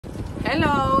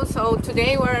Hello, so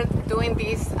today we're doing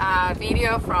this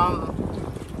video from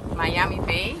Miami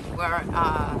Bay. We're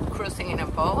cruising in a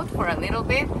boat for a little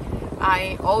bit.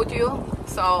 I owed you,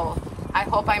 so I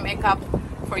hope I make up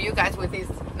for you guys with this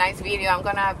nice video. I'm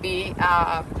gonna be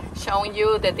showing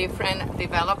you the different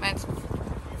developments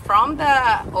from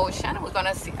the ocean. We're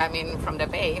gonna see, from the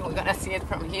bay. We're gonna see it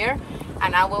from here,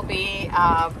 and I will be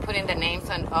putting the names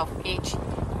of each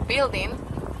building,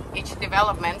 each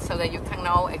development, so that you can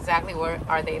know exactly where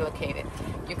are they located.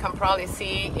 You can probably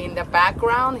see in the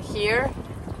background here,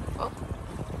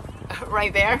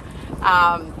 right there,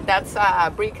 that's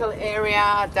Brickell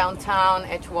area, downtown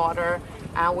Edgewater,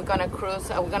 and we're gonna cruise,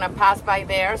 we're gonna pass by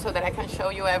there so that I can show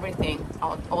you everything,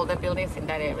 all the buildings in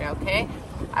that area. Okay,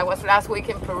 I was last week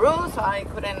in Peru, so I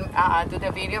couldn't do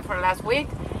the video for last week,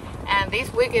 and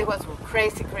this week it was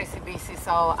crazy busy,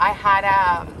 so I had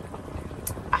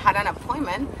an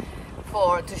appointment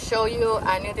to show you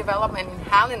a new development in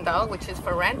Hallandale, which is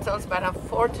for rentals, but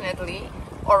unfortunately,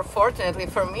 or fortunately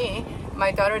for me,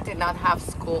 my daughter did not have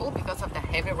school because of the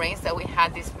heavy rains that we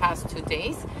had these past 2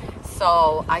 days,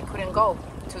 so I couldn't go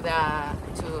to the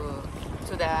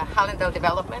Hallandale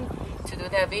development to do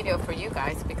the video for you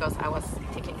guys because I was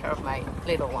taking care of my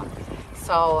little one.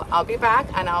 So I'll be back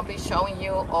and I'll be showing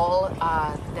you all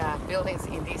the buildings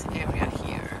in this area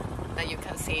here that you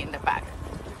can see in the back.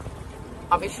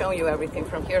 I'll be showing you everything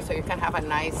from here so you can have a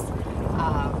nice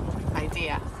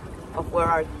idea of where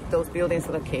are those buildings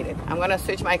located. I'm gonna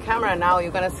switch my camera now.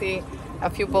 You're gonna see a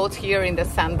few boats here in the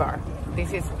sandbar.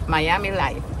 This is Miami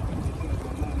Life.